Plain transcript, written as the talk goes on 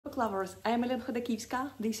Book lovers, I'm Elena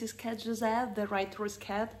Chodakivska. This is Cat Joseph, the writer's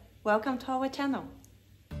cat. Welcome to our channel.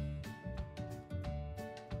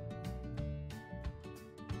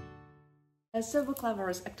 So book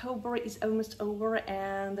lovers, October is almost over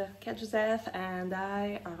and Cat Joseph and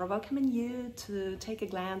I are welcoming you to take a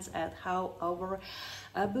glance at how our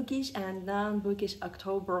bookish and non-bookish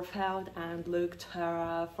October felt and looked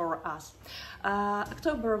for us.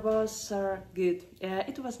 October was good.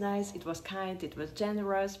 It was nice, it was kind, it was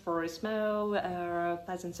generous for small,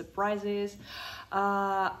 pleasant surprises.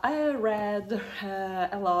 I read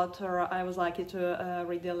a lot, or I was lucky to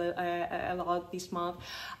read a lot this month.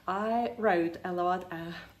 I wrote a lot.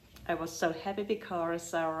 I was so happy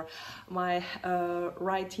because my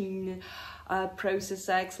writing process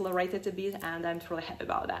accelerated a bit, and I'm truly happy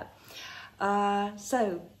about that.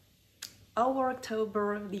 So our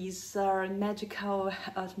October, this magical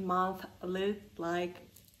month, looked like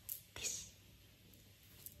this.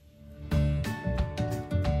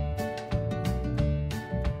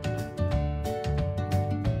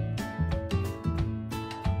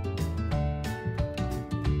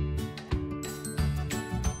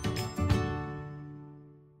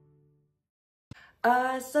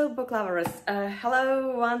 So book lovers,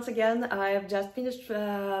 hello once again. I have just finished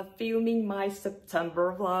filming my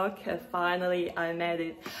September vlog. Finally I made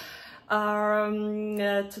it.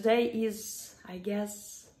 Today is, I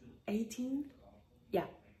guess, 18th? Yeah,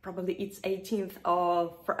 probably it's 18th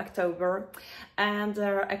of October, and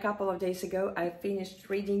a couple of days ago I finished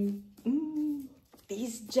reading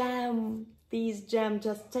this gem.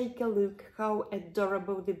 Just take a look how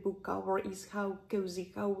adorable the book cover is, how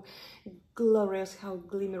cozy, how glorious, how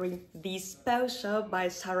glimmering. This Spellshop by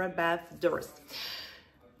Beth Durst.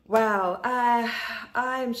 Wow,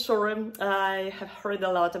 I'm sure I have heard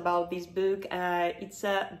a lot about this book. It's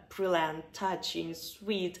a brilliant, touching,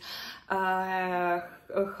 sweet,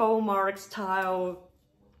 Hallmark style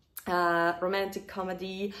romantic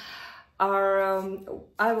comedy. I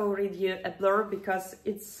will read you a blurb because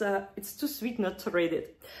it's too sweet not to read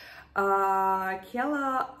it.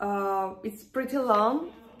 It's pretty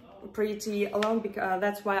long because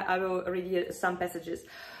that's why I will read you some passages.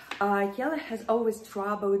 Kela has always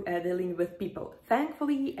trouble dealing with people.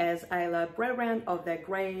 Thankfully, as a librarian of the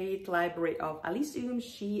Great Library of Elysium,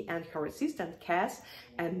 she and her assistant Cass,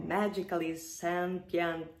 a magically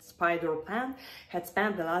sentient spider plant, had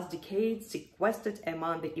spent the last decade sequestered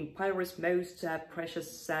among the Empire's most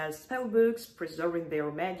precious spellbooks, preserving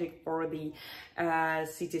their magic for the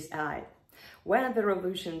city's elite. When the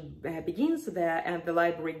revolution begins and the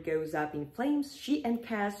library goes up in flames, she and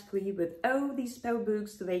Cass flee with all these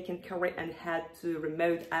spellbooks they can carry and head to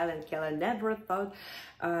remote island Kela never thought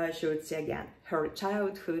she would see again, her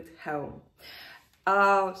childhood home.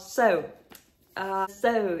 So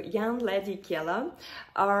young lady Kela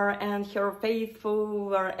and her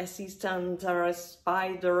faithful assistant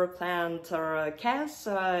spider plant Cass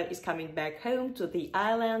is coming back home to the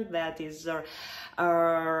island that is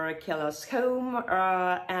Kela's home,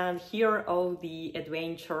 and here all the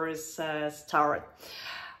adventures start.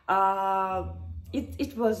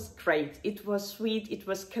 It was great, it was sweet, it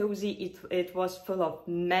was cozy, it was full of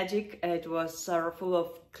magic, it was full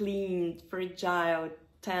of clean, fragile,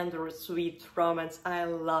 tender, sweet romance. I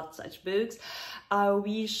love such books. I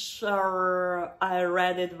wish I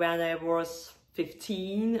read it when I was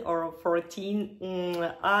 15 or 14.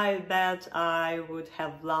 I bet I would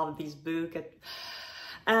have loved this book,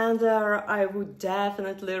 and I would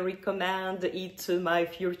definitely recommend it to my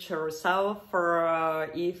future self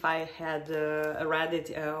if I had read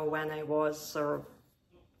it when I was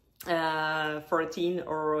 14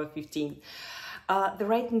 or 15. The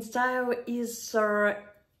writing style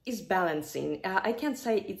is balancing. I can't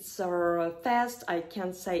say it's fast, I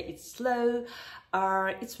can't say it's slow,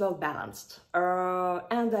 it's well balanced,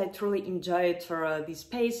 and I truly enjoyed this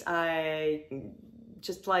pace. I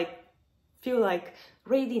just feel like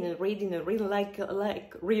reading and reading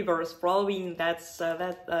like rivers flowing. That's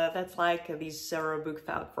like this book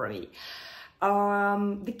felt for me.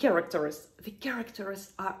 The characters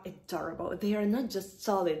are adorable. They are not just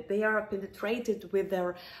solid, they are penetrated with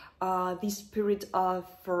their the spirit of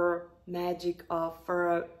magic, of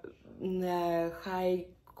high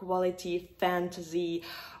quality fantasy,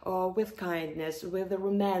 with kindness, with the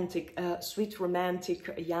romantic, sweet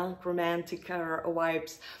romantic, young romantic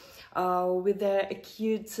vibes. With the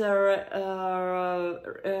cute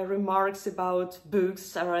remarks about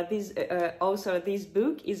books. This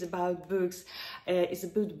book is about books. It's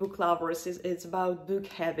about book lovers. It's about book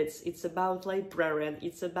habits. It's about librarian.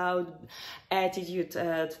 It's about attitude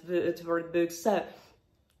toward books. So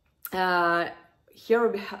here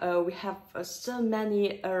we have so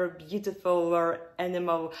many beautiful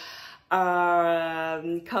animal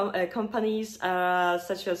companies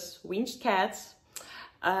such as winged cats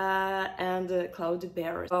and cloudy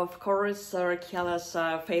bears. Of course, Kiela's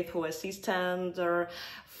faithful assistant,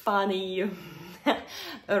 funny,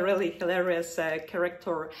 a really hilarious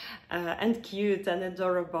character, and cute and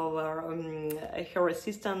adorable her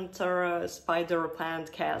assistant, spider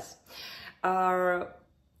plant Cass.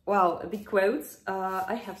 Well, the quotes,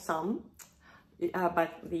 I have some,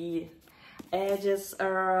 but the edges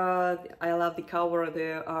are, I love the color,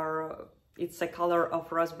 it's a color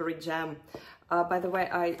of raspberry jam. By the way,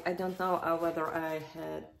 I don't know whether I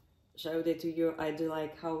had showed it to you. I do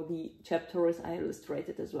like how the chapters are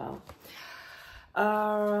illustrated as well.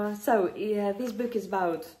 So yeah, this book is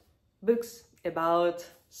about books, about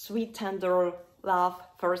sweet, tender love,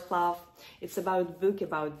 first love. It's about book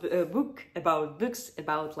about books,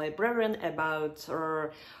 about librarian, about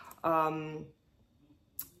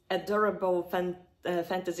adorable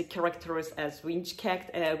fantasy characters as winged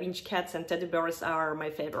cats and teddy bears are my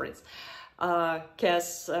favorites.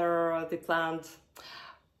 Cass, the plant.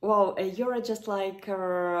 Well, you're just like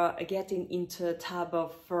getting into a tub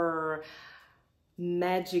of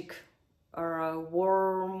magic,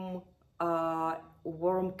 warm,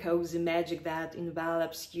 cozy magic that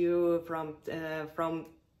envelops you from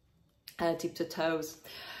tip to toes.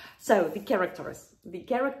 So the characters.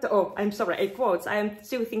 Oh, I'm sorry, quotes. I'm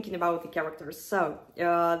still thinking about the characters. So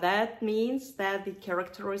that means that the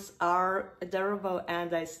characters are adorable,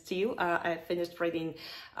 and I finished reading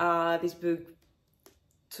this book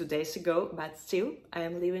 2 days ago, but still I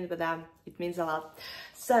am living with them. It means a lot.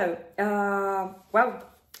 So, well,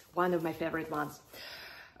 one of my favorite ones.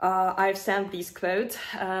 I've sent this quote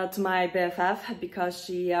to my BFF because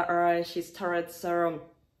she started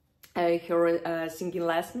her singing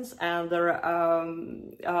lessons, and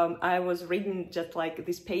I was reading just like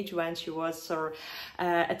this page when she was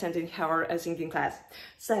attending her singing class.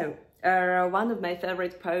 So one of my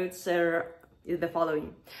favorite quotes is the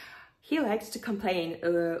following. He likes to complain,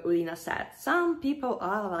 Ulina said. Some people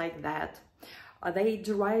are like that. They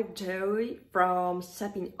derive joy from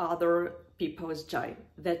sapping other people's joy.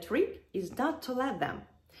 The trick is not to let them.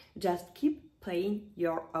 Just keep playing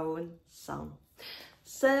your own song.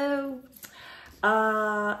 So,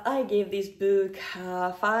 I gave this book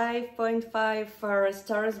 5.5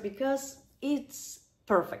 stars because it's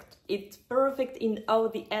perfect. It's perfect in all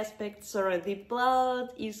the aspects. The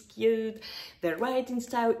plot is cute, the writing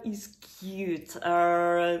style is cute,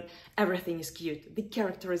 everything is cute. The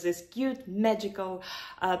characters is cute, magical,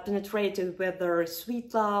 penetrated with their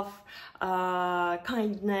sweet love,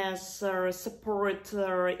 kindness, support,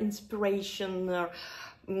 inspiration,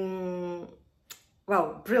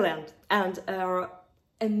 well, brilliant, and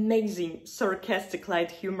amazing sarcastic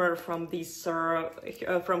light humor from this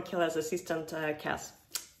from Kiela's assistant Cass.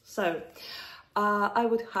 So I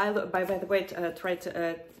would highly, by the way, try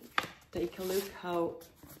to take a look how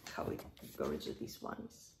gorgeous this one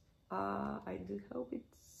is. I do hope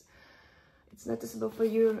it's noticeable for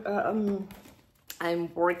you.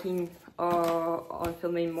 I'm working on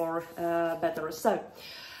filming more better. So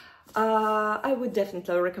I would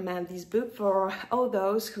definitely recommend this book for all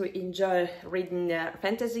those who enjoy reading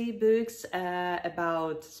fantasy books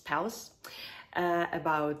about spells,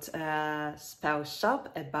 about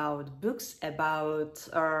Spellshop, about books, about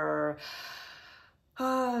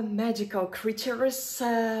magical creatures,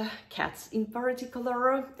 cats in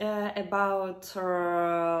particular, about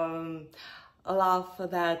love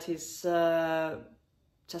that is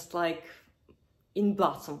just like in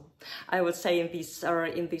blossom. I would say in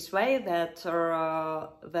this way that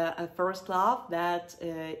the first love that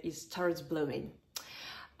starts blooming,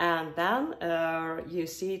 and then you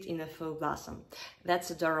see it in a full blossom.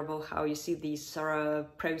 That's adorable how you see this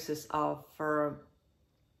process of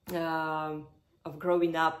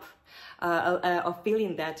growing up, of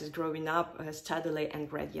feeling that is growing up steadily and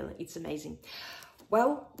gradually. It's amazing.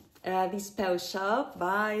 Well, the Spellshop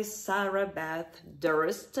by Beth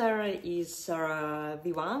Durst is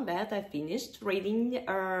the one that I finished reading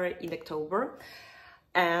in October,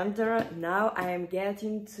 and now I am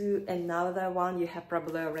getting to another one. You have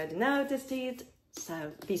probably already noticed it.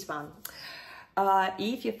 So this one.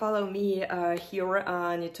 If you follow me here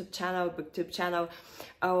on YouTube channel, BookTube channel,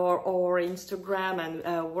 or Instagram and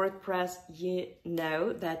WordPress, you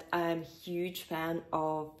know that I'm a huge fan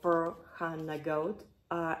of Hannah Goat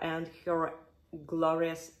and her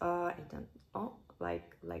glorious, I don't know,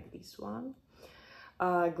 like this one,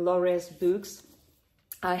 glorious books.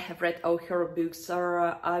 I have read all her books,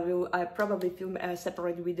 or I probably film a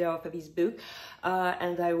separate video of this book,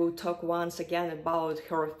 and I will talk once again about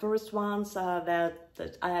her first ones that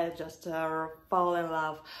I just fall in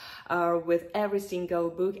love with every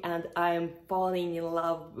single book, and I am falling in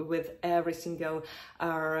love with every single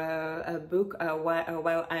book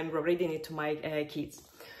while I'm reading it to my kids.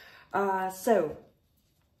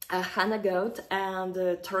 Hannah Goat and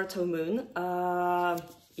Turtle Moon.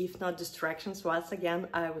 If not distractions, once again,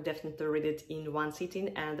 I would definitely read it in one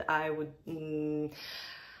sitting, and I would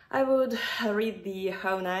read the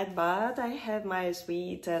whole night, but I have my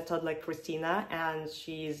sweet toddler Christina, and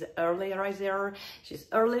she's early riser, she's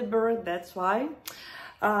early bird, that's why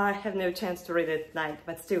I have no chance to read it at night.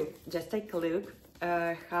 But still, just take a look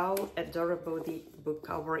how adorable the book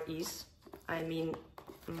cover is. I mean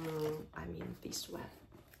this way.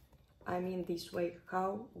 I mean this way,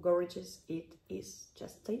 how gorgeous it is.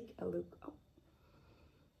 Just take a look.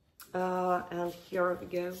 And here we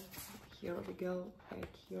go,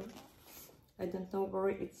 right here. I don't know where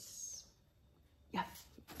it's, yeah,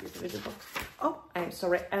 it's visible. Oh, I'm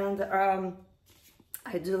sorry. And I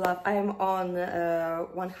do love, I am on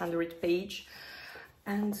 100 page,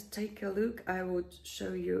 and take a look. I would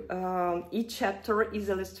show you. Each chapter is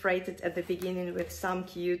illustrated at the beginning with some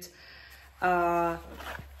cute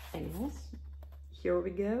animals. Here we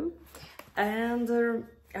go. And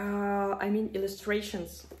I mean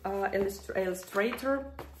illustrations. Illustrator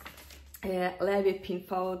Levi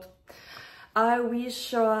Pinfold. I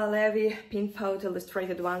wish Levi Pinfold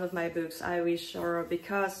illustrated one of my books. I wish,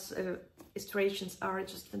 because illustrations are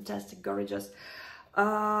just fantastic, gorgeous.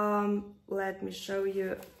 Let me show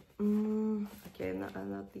you. Okay,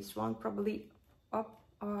 not this one, probably.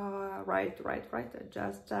 Right.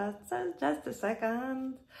 Just a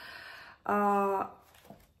second. I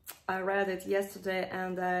read it yesterday,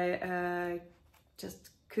 and I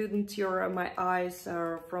just couldn't tear my eyes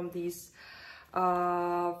from this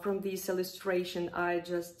illustration. I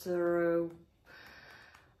just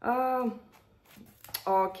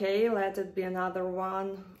okay, let it be another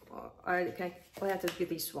one. Okay, let it be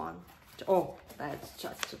this one. Oh, that's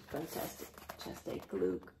just fantastic. Just take a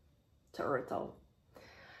look. Turtle.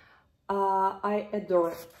 I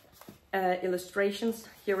adore illustrations.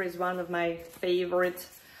 Here is one of my favorite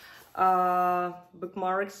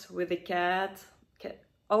bookmarks with a cat,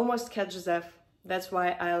 almost Cat Joseph. That's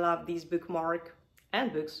why I love this bookmark,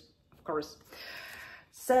 and books, of course.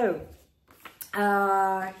 So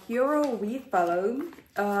here we follow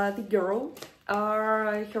the girl.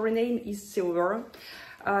 Her name is Silver.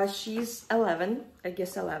 She's 11, I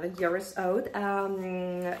guess 11 years old.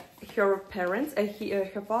 Her parents,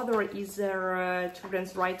 her father is a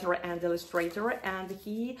children's writer and illustrator, and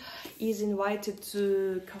he is invited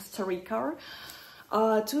to Costa Rica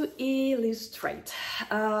to illustrate.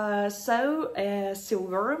 So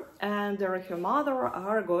Silver and her mother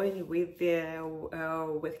are going with him,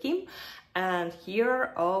 and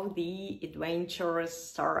here all the adventures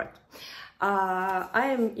start. I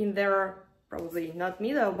am in there. Probably not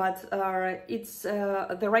middle, but it's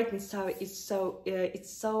the writing style is so it's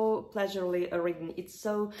so pleasurably written. It's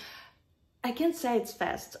so, I can't say it's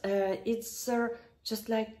fast. It's just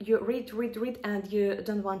like you read, and you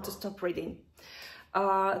don't want to stop reading.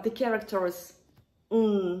 The characters,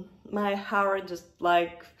 my heart just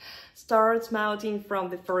like starts melting from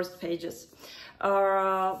the first pages.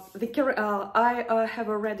 I have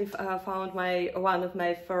already found one of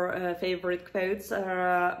my favorite quotes,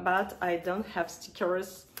 but I don't have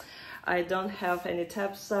stickers. I don't have any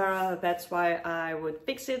tabs. That's why I would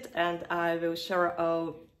fix it, and I will share.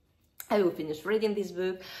 I will finish reading this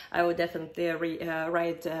book. I will definitely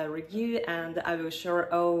write a review, and I will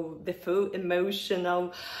share all the full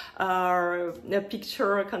emotional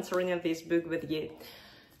picture concerning this book with you.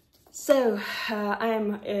 So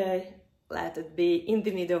I'm. Let it be in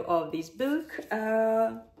the middle of this book.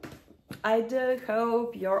 I do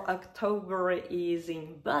hope your October is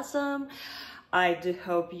in blossom. I do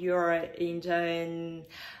hope you're enjoying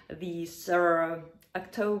these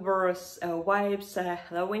October's vibes,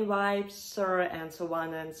 Halloween vibes, and so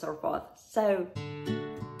on and so forth. So.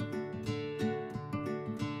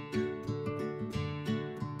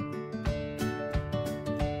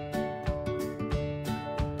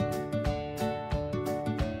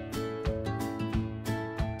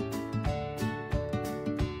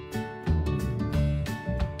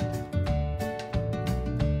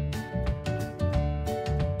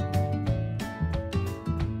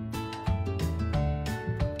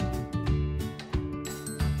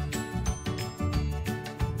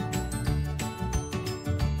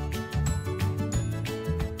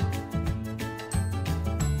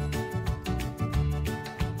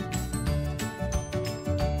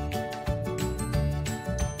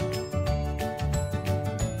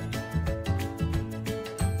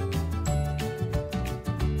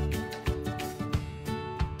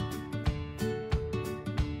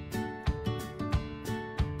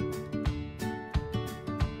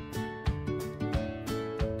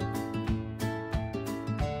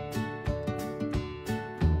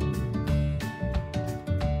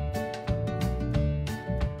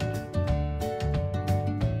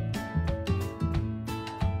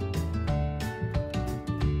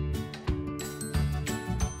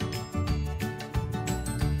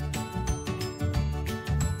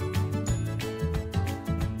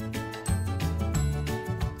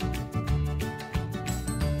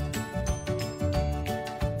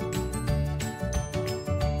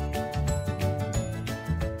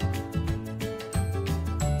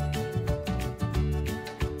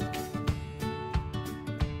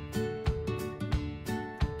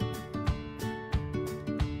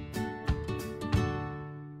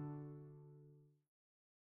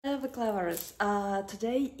 Book lovers,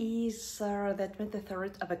 today is the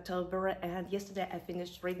 23rd of October, and yesterday I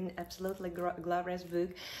finished reading absolutely glorious book.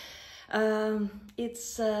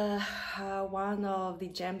 It's one of the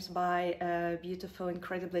gems by a beautiful,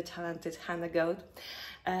 incredibly talented Hygge.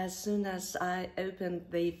 As soon as I opened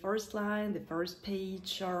the first line, the first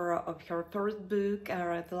page of her first book,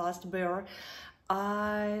 The Last Bear,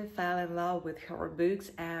 I fell in love with her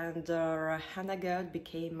books, and Hygge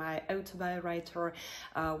became my autobiographer,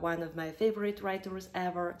 one of my favorite writers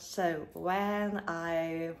ever. So when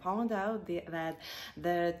I found out that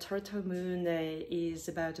the Turtle Moon is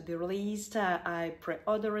about to be released, I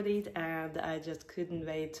pre-ordered it and I just couldn't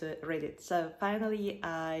wait to read it. So finally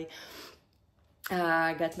I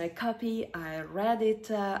got my copy. I read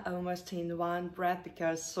it almost in one breath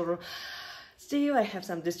because still I have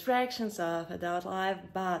some distractions of adult life,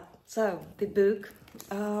 but so the book,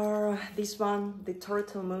 this one, The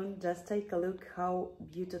Turtle Moon, just take a look how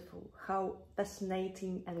beautiful, how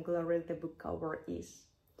fascinating and glorious the book cover is.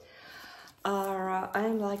 I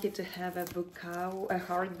am lucky to have a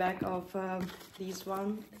hardback of this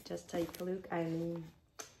one. Just take a look. I mean,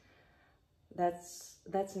 that's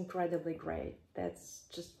incredibly great. That's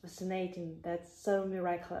just fascinating. That's so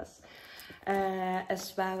miraculous.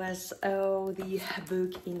 As well as all the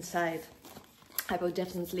book inside. I will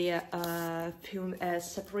definitely film a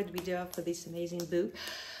separate video for this amazing book.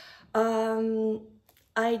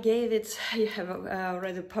 I gave it, you have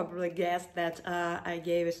already probably guessed that I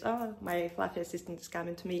gave it, oh, my fluffy assistant is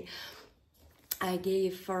coming to me. I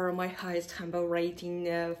gave for my highest humble rating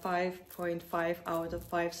 5.5 out of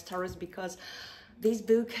 5 stars because this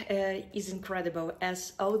book is incredible,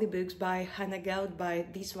 as all the books by Hygge,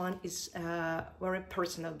 but this one is a very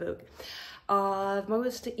personal book. The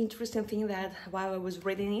most interesting thing that while I was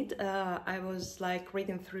reading it, I was like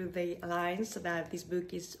reading through the lines that this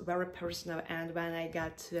book is very personal, and when I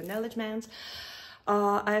got to acknowledgements,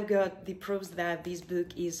 I've got the proofs that this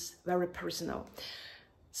book is very personal.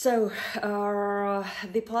 So,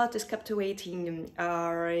 the plot is captivating.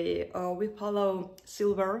 We follow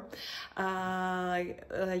Silver,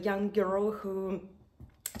 a young girl who,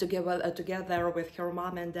 together with her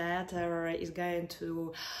mom and dad, is going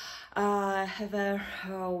to have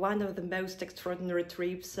one of the most extraordinary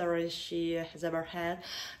trips she has ever had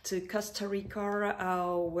to Costa Rica,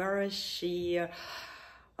 where she's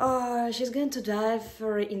going to dive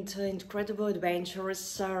into incredible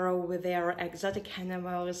adventures with their exotic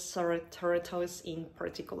animals, turtles in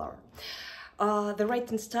particular. The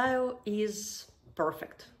writing style is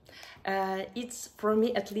perfect. It's, for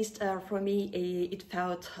me, at least for me, it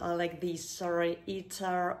felt like this. It's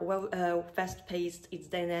fast-paced, it's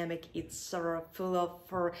dynamic, it's full of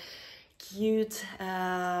cute,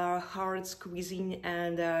 heart-squeezing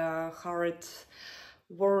and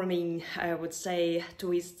heart-warming, I would say,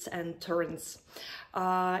 twists and turns.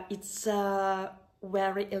 It's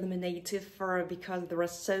very illuminative because there are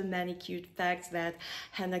so many cute facts that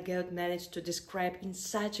Hygge managed to describe in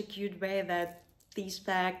such a cute way that these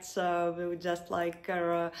facts will just like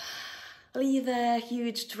leave a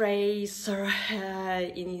huge trace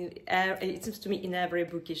it seems to me in every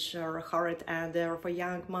bookish heart, and for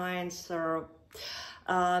young minds the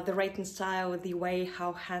writing style, the way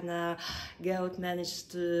how Hygge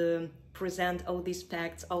managed to present all these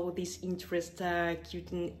facts, all these cute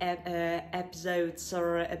episodes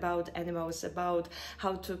about animals, about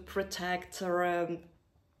how to protect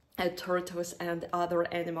turtles and other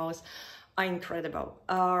animals, are incredible.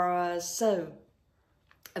 So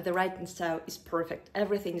the writing style is perfect.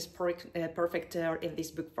 Everything is perfect in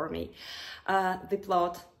this book for me. The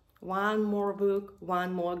plot, one more book,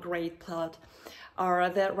 one more great plot.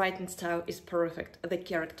 The writing style is perfect. The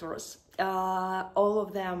characters, all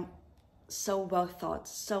of them so well thought,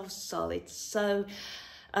 so solid, so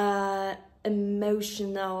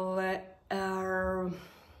emotional.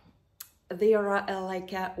 They are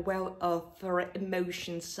like a well of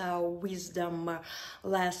emotions, wisdom,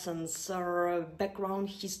 lessons, background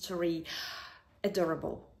history.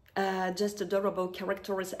 Adorable, just adorable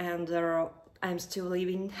characters, and I'm still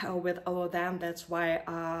living with all of them. That's why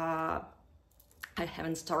I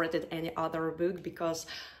haven't started any other book, because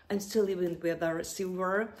I'm still living with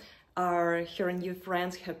Silver, her new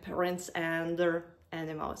friends, her parents, and their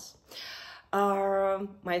animals.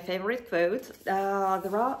 My favorite quote, there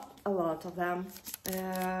are a lot of them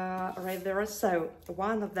right there. So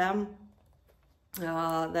one of them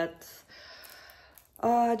that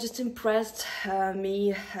just impressed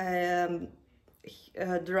me,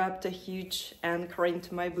 dropped a huge anchor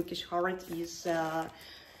into my bookish heart, is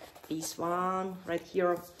this one right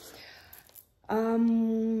here.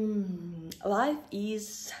 Life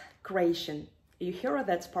is creation. you hear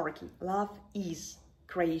that sparky. Love is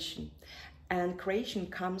creation, and creation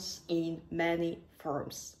comes in many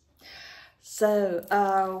forms. So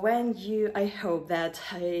I hope that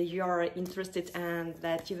you are interested and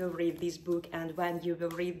that you will read this book, and when you will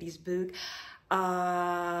read this book,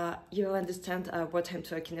 you will understand what I'm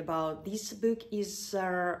talking about. This book is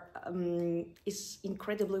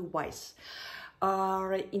incredibly wise,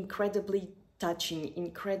 incredibly touching,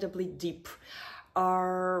 incredibly deep,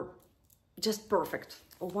 just perfect.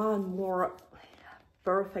 One more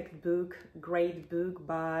perfect book, great book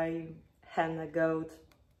by Hygge.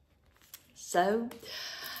 So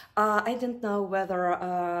I don't know whether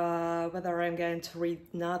I'm going to read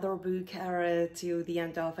another book till the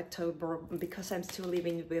end of October, because I'm still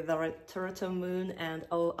living with the turtle moon and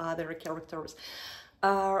all other characters.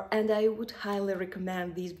 And I would highly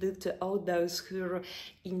recommend this book to all those who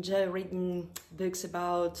enjoy reading books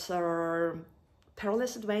about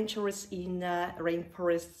perilous adventures in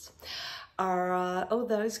rainforests, all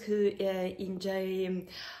those who enjoy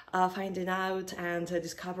finding out and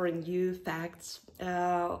discovering new facts,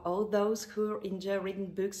 all those who enjoy reading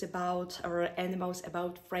books about animals,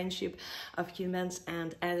 about friendship of humans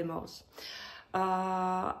and animals,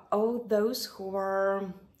 all those who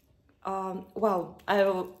are well, I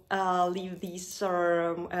will leave these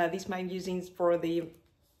my musings for the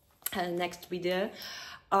next video,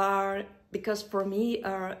 because for me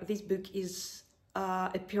this book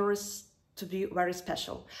appears to be very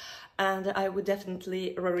special, and I would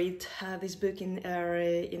definitely reread this book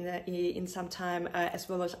in some time, as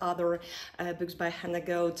well as other books by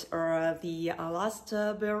Hygge, or the Last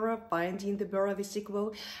Bear, Finding the Bear, the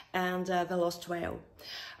sequel, and The Lost Whale.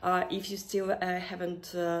 If you still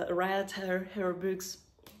haven't read her books,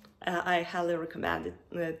 I highly recommend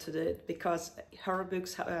it to do it, because her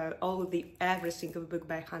books, every single book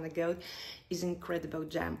by Hygge is an incredible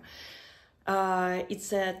gem.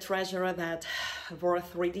 It's a treasure that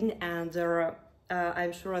worth reading, and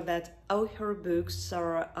I'm sure that all her books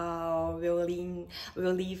will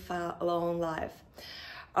live a long life.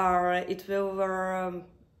 It will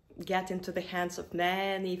get into the hands of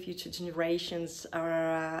many future generations,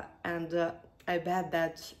 and I bet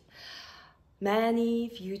that many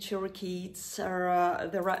future kids, there are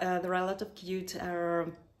a lot of cute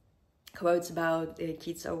quotes about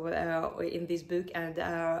kids in this book, and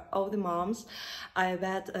all the moms, I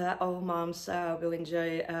bet all moms will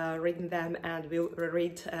enjoy reading them, and will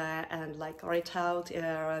read and like write out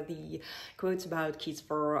the quotes about kids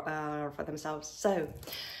for themselves. So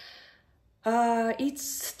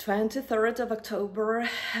it's 23rd of October,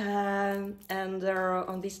 and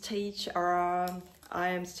on this stage I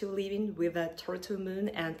am still living with a turtle moon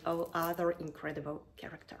and all other incredible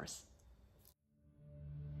characters.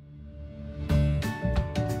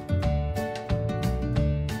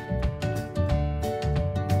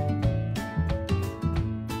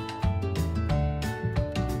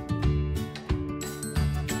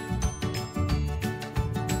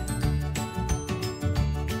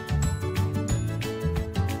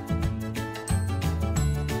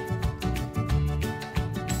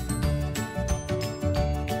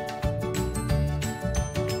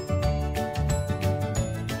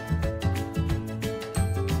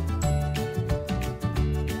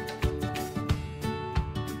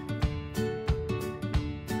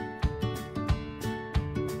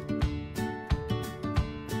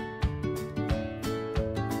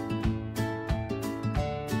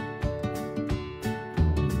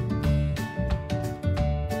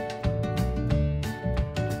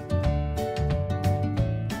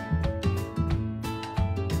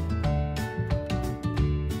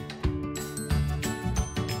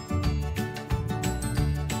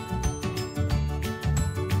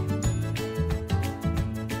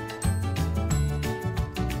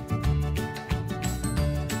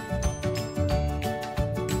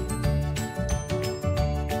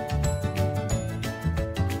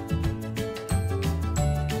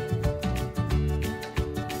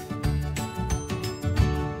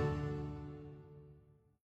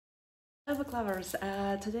 Book lovers,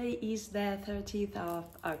 today is the 30th of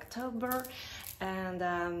October, and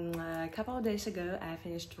a couple of days ago I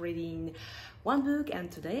finished reading one book, and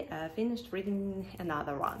today I finished reading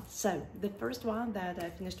another one. So the first one that I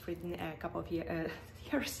finished reading a couple of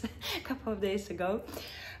days ago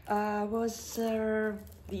was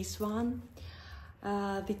this one,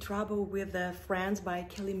 The Trouble with Friends by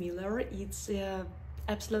Kelly Miller. It's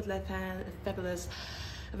absolutely fabulous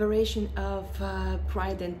variation of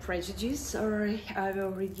Pride and Prejudice, or I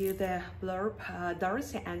will read you the blurb.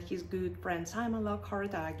 Darcy and his good friend Simon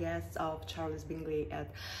Lockhart are guests of Charles Bingley at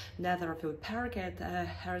Netherfield Park at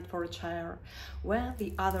Hertfordshire, when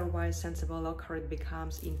the otherwise sensible Lockhart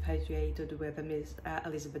becomes infatuated with Miss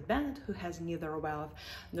Elizabeth Bennet, who has neither wealth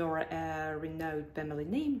nor a renowned family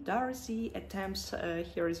name. Darcy attempts,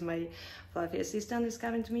 here is my fluffy assistant is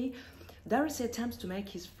coming to me. Darcy attempts to make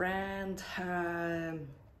his friend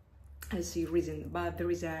see reason, but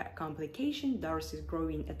there is a complication. Darcy's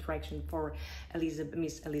growing attraction for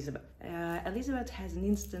Miss Elizabeth. Elizabeth has an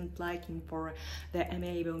instant liking for the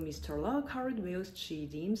amiable Mr. Lockhart, whilst she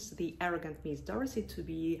deems the arrogant Miss Darcy to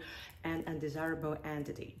be an undesirable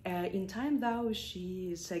entity. In time, though,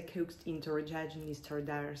 she is coaxed into rejecting Mr.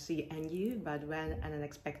 Darcy anew, but when an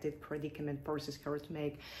unexpected predicament forces her to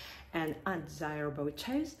make an undesirable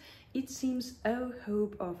choice, it seems all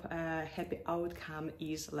hope of a happy outcome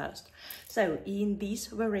is lost. So in this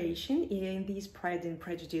variation, in this Pride and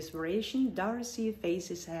Prejudice variation, Darcy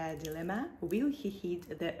faces a dilemma. Will he heed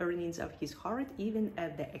the earnings of his heart even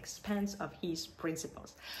at the expense of his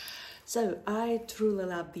principles? So I truly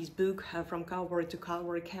love this book. From cover to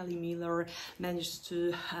cover, Kelly Miller managed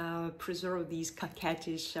to preserve this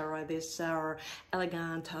coquettish, this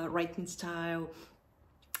elegant writing style.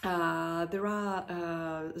 There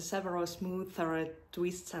are several smooth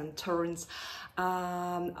twists and turns.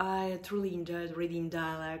 I truly enjoyed reading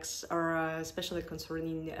dialogues, especially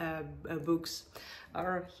concerning books.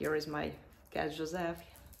 Here is my cat Joseph,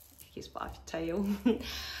 his puffy tail.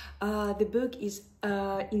 The book is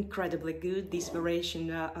incredibly good. This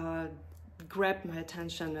variation grabbed my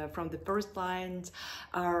attention from the first lines.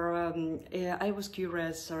 I was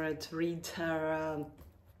curious to read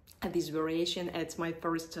this variation. It's my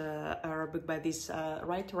first book by this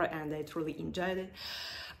writer, and I truly enjoyed it.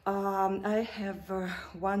 I have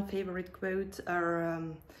one favorite quote,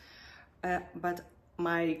 but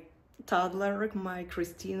my toddler, my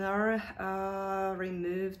Christina,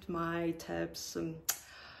 removed my tabs.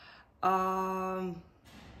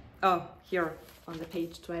 Here on the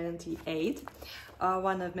page 28.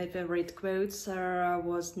 One of my favorite quotes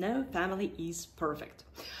was, "No family is perfect."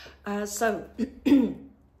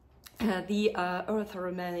 The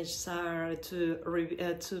author managed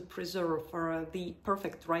to preserve the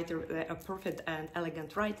perfect a perfect and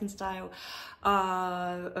elegant writing style,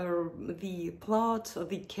 the plot,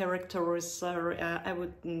 the characters. I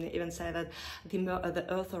would even say that the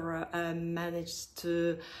author managed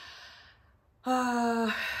to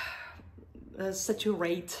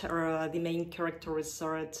saturate the main characters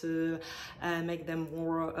to make them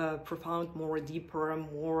more profound, more deeper,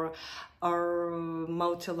 more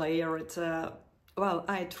multi-layered. Well,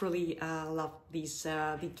 I truly love this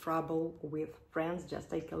The Trouble with Friends.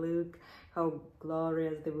 Just take a look how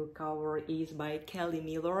glorious the book cover is by Kelly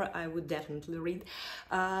Miller. I would definitely read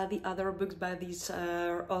the other books by this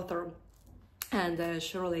author. And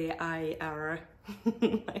surely I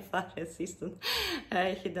my father assistant,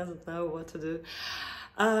 he doesn't know what to do.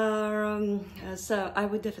 So I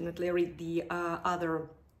would definitely read the other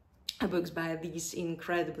books by this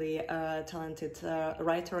incredibly talented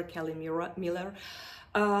writer, Kelly Miller.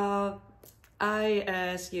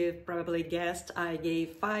 As you've probably guessed, I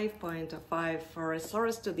gave 5.5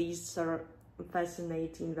 stars to this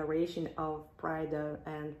fascinating variation of Pride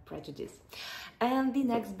and Prejudice. And the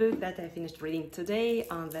next book that I finished reading today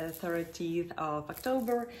on the 30th of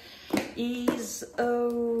October is,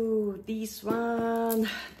 this one,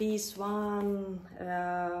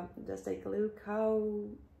 just take a look how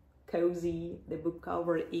cozy the book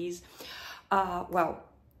cover is.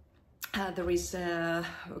 There is a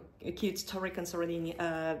cute story concerning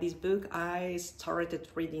this book. I started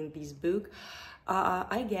reading this book,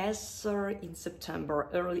 I guess, in September,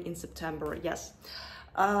 early in September, yes.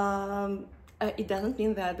 It doesn't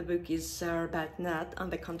mean that the book is bad, not.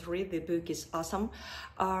 On the contrary, the book is awesome.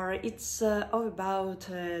 It's all about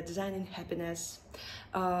designing happiness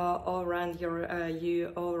all around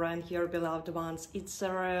all around your beloved ones. It's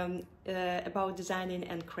about designing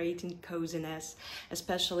and creating coziness,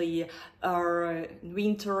 especially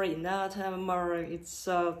winter, in autumn. It's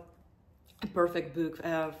a perfect book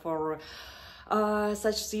for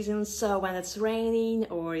such seasons when it's raining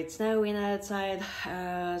or it's snowing outside.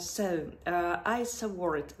 I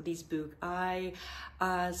devoured this book. I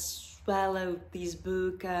swallowed this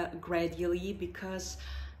book gradually because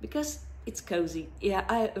it's cozy. Yeah,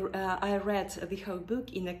 I read the whole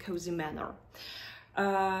book in a cozy manner.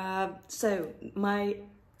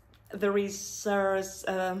 There is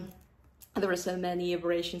There are so many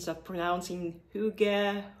variations of pronouncing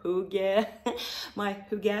Hygge, Hygge, my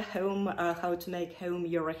Hygge home, how to make home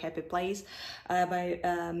your happy place, by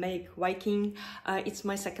Meik, Wiking. It's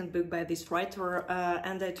my second book by this writer,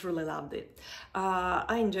 and I truly loved it.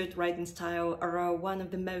 I enjoyed writing style, one of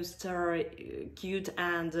the most cute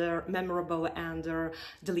and memorable and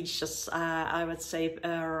delicious, I would say,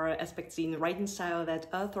 aspects in writing style that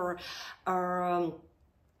author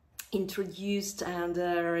introduced and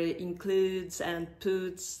includes and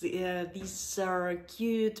puts these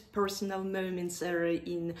cute personal moments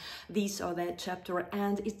in this or that chapter,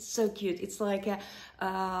 and it's so cute. It's like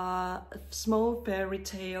a small fairy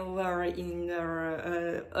tale there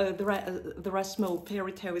are small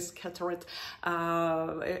fairy tales scattered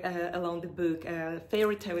along the book,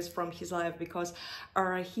 fairy tales from his life, because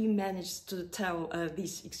he managed to tell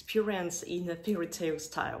this experience in a fairy tale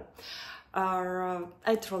style.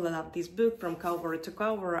 I truly love this book from cover to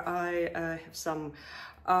cover. I have some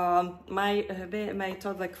my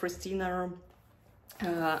toddler Christina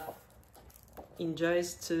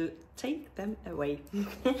enjoys to take them away.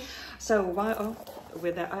 So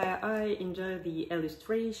with I enjoy the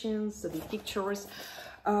illustrations, the pictures.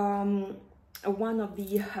 One of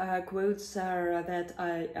the quotes that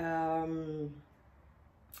I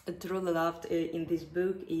truly loved in this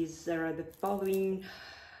book is the following.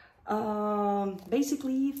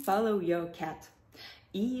 Basically, follow your cat.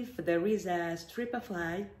 If there is a strip of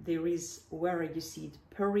light, there is where you see it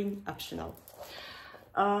purring optional.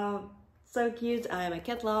 So cute. I'm a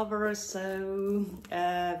cat lover, so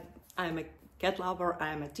I'm a cat lover,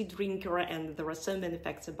 I'm a tea drinker, and there are so many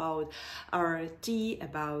facts about our tea,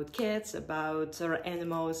 about cats, about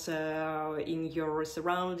animals in your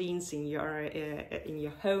surroundings, in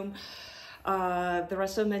your home. There are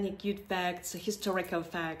so many cute facts, historical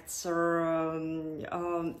facts, or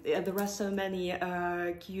there are so many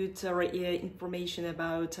cute information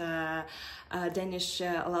about Danish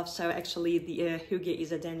lifestyle. Actually, the Hygge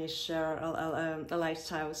is a Danish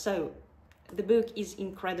lifestyle. So the book is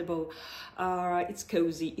incredible. It's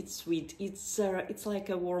cozy, it's sweet, it's like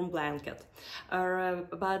a warm blanket.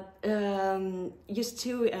 But you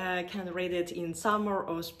still can read it in summer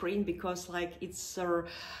or spring, because like it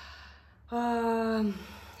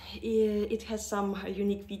has some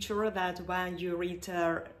unique feature that when you read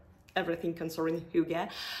everything concerning Hygge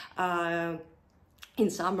in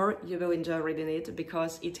summer, you will enjoy reading it,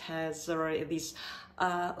 because it has these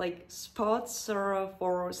like spots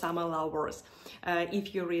for summer lovers.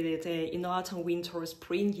 If you read it in autumn, winter,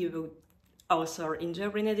 spring, you will also enjoy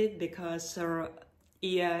reading it, because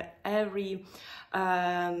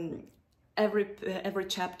every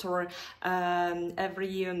chapter,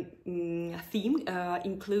 every theme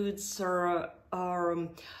includes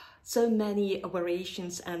so many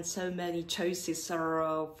variations and so many choices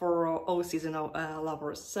for all seasonal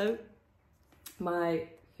lovers. So my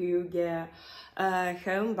Hygge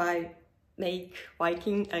home by Meik,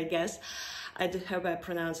 Wiking, I guess. I do hope I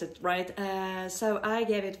pronounced it right. So I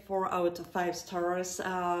gave it 4 out of 5 stars.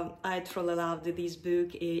 I truly loved this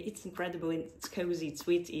book. It's incredible, it's cozy, it's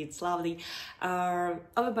sweet, it's lovely. All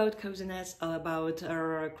about coziness, all about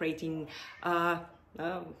creating...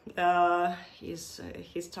 he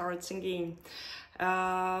started singing.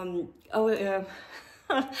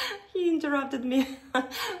 He interrupted me.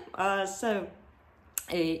 So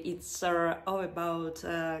it's all about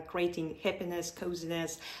creating happiness,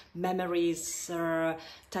 coziness, memories,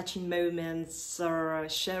 touching moments,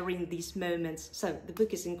 sharing these moments. So the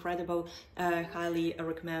book is incredible. Highly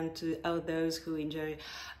recommend to all those who enjoy,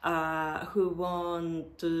 who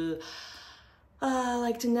want to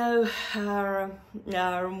like to know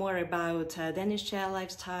more about Danish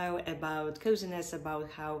lifestyle, about coziness, about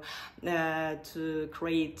how to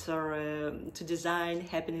create or to design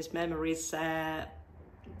happiness memories,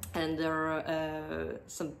 and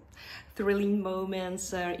some thrilling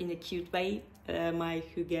moments in a cute way. My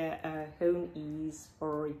Hygge home is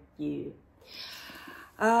for you.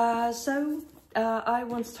 So I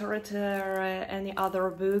won't start any other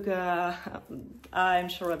book. I'm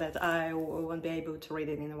sure that I won't be able to read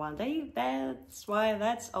it in one day. That's why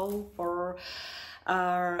that's all for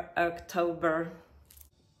October.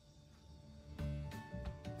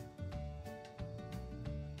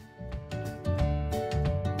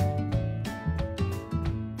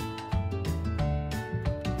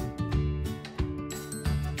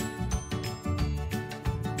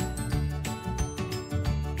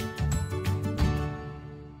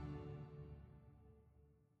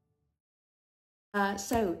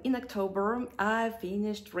 So in October, I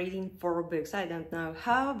finished reading 4 books. I don't know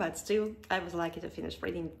how, but still, I was lucky to finish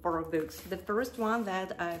reading 4 books. The first one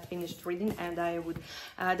that I finished reading, and I would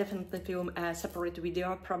definitely film a separate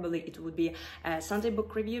video, probably it would be a Sunday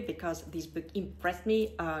book review, because this book impressed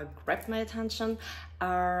me, grabbed my attention,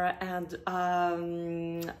 and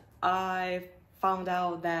I found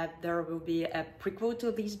out that there will be a prequel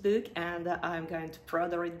to this book, and I'm going to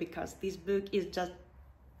pre-order it because this book is just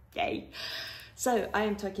yay. So I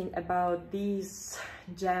am talking about this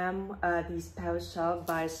gem, this Spellshop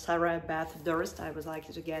by Beth Durst. I was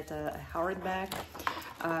lucky to get a hardback.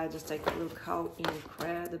 Just take a look how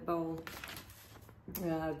incredible it's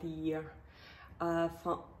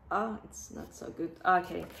not so good.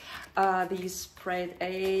 Okay, these spread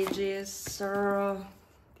ages,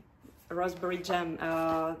 raspberry jam,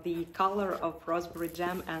 the color of raspberry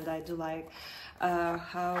jam, and I do like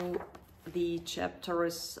how the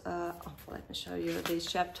chapters, let me show you, these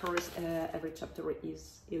chapters, every chapter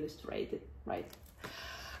is illustrated, right?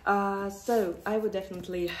 So I would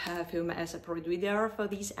definitely film a separate video for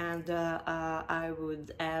this, and I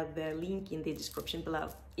would add the link in the description below.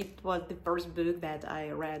 It was the first book that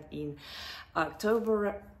I read in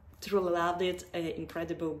October. Truly loved it,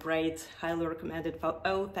 incredible, great, highly recommended for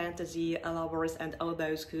all fantasy lovers and all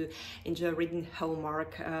those who enjoy reading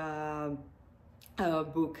Hallmark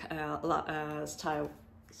book style.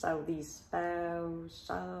 So this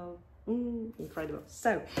incredible.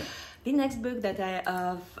 So the next book that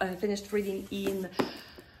I finished reading in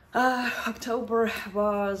October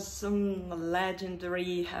was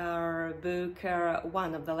legendary book,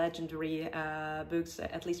 one of the legendary books,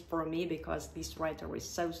 at least for me, because this writer is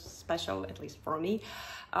so special, at least for me.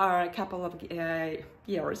 A couple of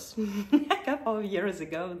years, a couple of years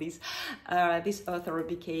ago, this author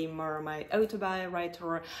became my autobiography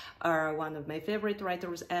writer, one of my favorite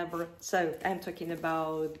writers ever. So I'm talking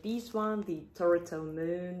about this one, The Turtle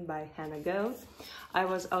Moon by Hygge. I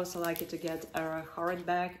was also lucky to get a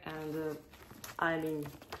hardback, and I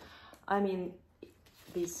mean,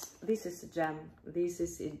 this is a gem. This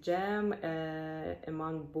is a gem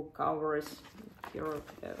among book covers. Here we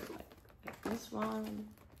go, like this one,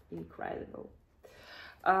 incredible.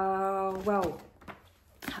 Well,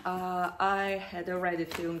 I had already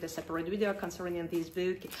filmed a separate video concerning this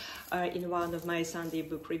book in one of my Sunday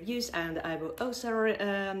book reviews, and I will also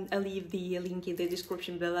leave the link in the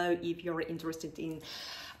description below if you're interested in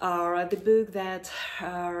the book that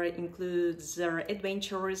includes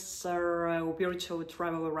adventures, virtual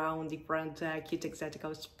travel around different cute exotic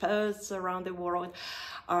spots around the world,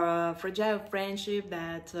 fragile friendship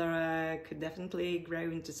that could definitely grow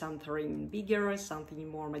into something bigger, something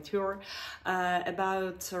more mature,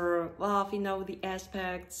 about love in all the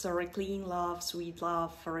aspects, clean love, sweet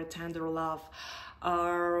love, tender love,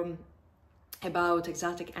 about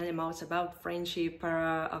exotic animals, about friendship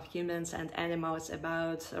of humans and animals,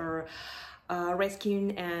 about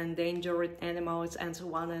rescuing endangered animals, and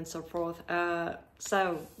so on and so forth.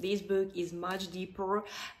 So this book is much deeper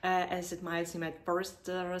as it might seem at first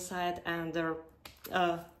sight, and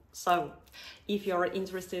so if you're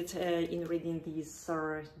interested in reading this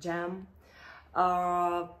gem,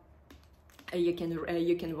 you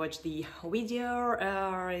can watch the video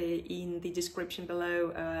in the description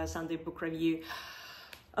below, Sunday book review.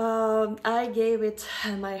 I gave it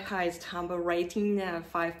my highest humble rating,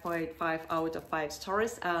 5.5 out of 5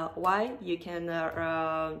 stars. Why? You can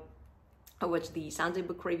watch the Sunday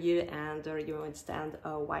book review and you understand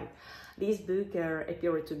why. This book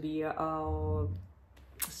appeared to be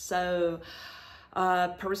so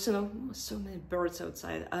personal. So many birds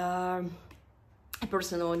outside.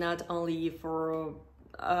 Personal, not only for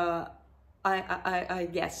I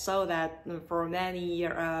guess so that for many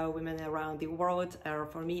women around the world,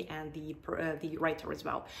 for me and the writer as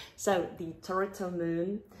well. So The Turtle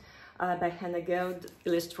Moon by Hygge,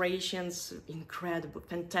 illustrations, incredible,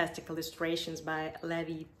 fantastic illustrations by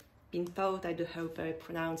Levi Pinfold. I do hope I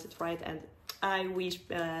pronounce it right, and I wish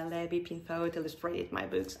Levi Pinfold illustrated my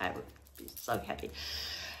books. I would be so happy.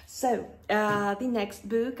 So, the next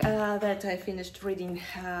book that I finished reading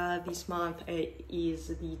this month is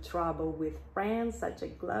The Trouble with Friends, such a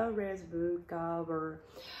glorious book cover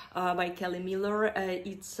by Kelly Miller.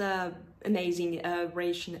 It's an amazing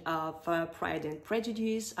version of Pride and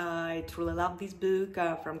Prejudice. I truly love this book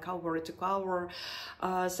from cover to cover.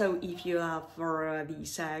 So if you love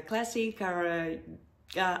this classic,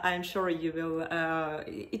 I'm sure you will.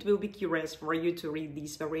 It will be curious for you to read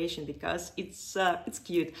this variation because it's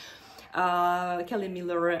cute. Kelly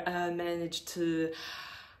Miller managed to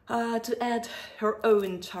add her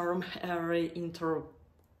own charm into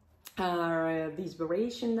this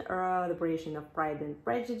variation, the variation of Pride and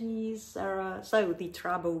Prejudice, so The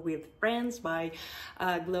Trouble with Friends by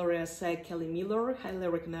Gloria's Kelly Miller. Highly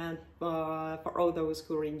recommend for all those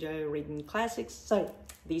who enjoy reading classics. So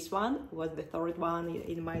this one was the third one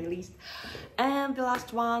in my list, and the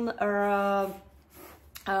last one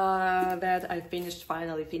that I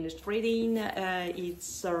finally finished reading,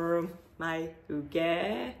 it's my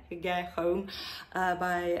Hygge Home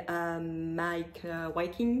by Meik,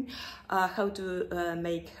 Wiking. How to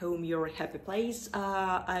make home your happy place.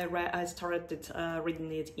 I started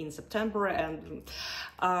reading it in September, and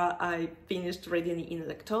I finished reading it in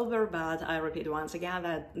October, but I repeat once again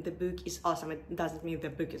that the book is awesome. It doesn't mean the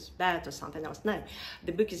book is bad or something else. No,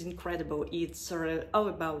 the book is incredible. It's all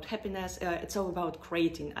about happiness. It's all about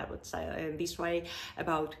creating, I would say, this way,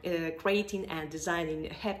 about creating and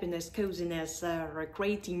designing happiness, coziness,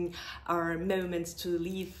 creating moments to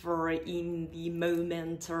live in the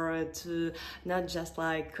moment, or to not just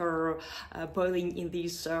like boiling in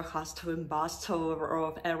this hustle and bustle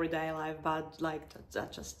of everyday life, but like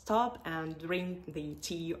just stop and drink the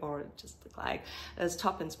tea, or just like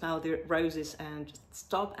stop and smell the roses, and just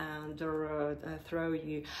stop and throw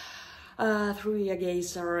your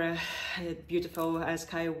gaze or beautiful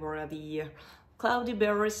sky where the cloudy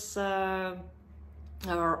birds are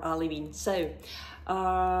living. So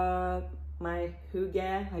my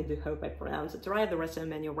Hygge, I do hope I pronounced it right. There are so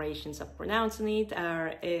many variations of pronouncing it.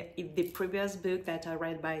 The previous book that I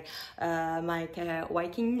read by Meik,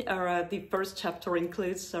 Wiking, the first chapter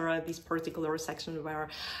includes this particular section where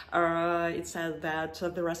it says that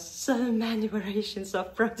there are so many variations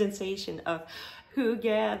of pronunciation of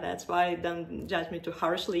Hygge. That's why don't judge me too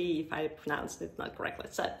harshly if I pronounced it not correctly.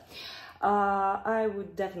 So I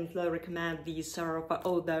would definitely recommend these for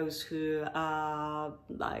all those who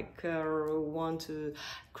want to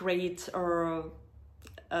create or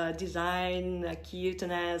design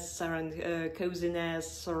cuteness and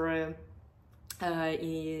coziness, or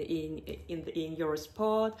in your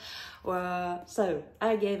spot. So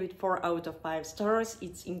I gave it 4 out of 5 stars.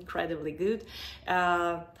 It's incredibly good.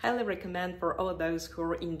 Highly recommend for all those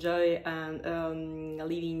who enjoy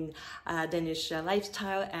living Danish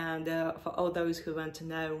lifestyle, and for all those who want to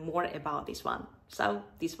know more about this one. So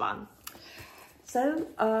this one. So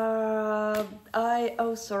I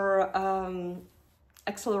also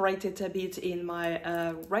accelerated a bit in my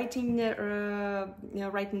writing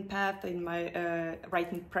path, in my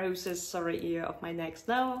writing process, of my next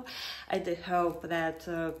novel. I do hope that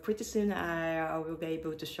pretty soon I will be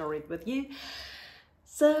able to share it with you.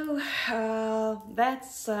 So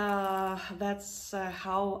that's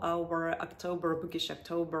how our Bookish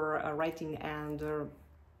October writing and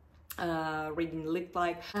reading looked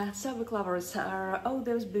like. So book lovers are all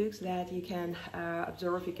those books that you can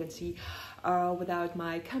observe, you can see without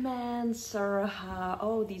my comments, or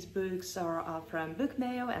all these books are from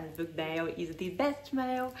Bookmail, and Bookmail is the best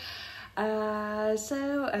mail.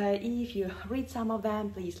 So if you read some of them,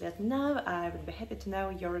 please let me know. I would be happy to know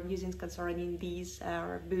your musings concerning these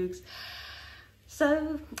books.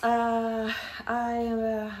 So I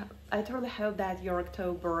truly hope that your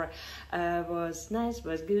October was nice,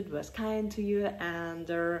 was good, was kind to you, and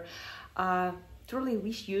truly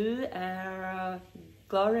wish you a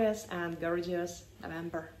glorious and gorgeous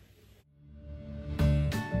November.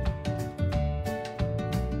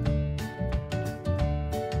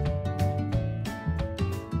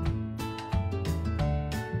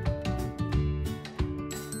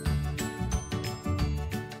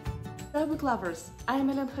 Book lovers, I'm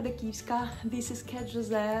Elena Chodakivska. This is Cat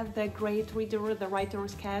Joseph, the great reader, the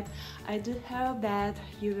writer's cat. I do hope that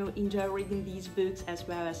you will enjoy reading these books as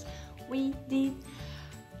well as we did.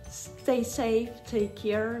 Stay safe, take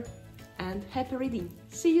care, and happy reading.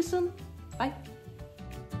 See you soon. Bye.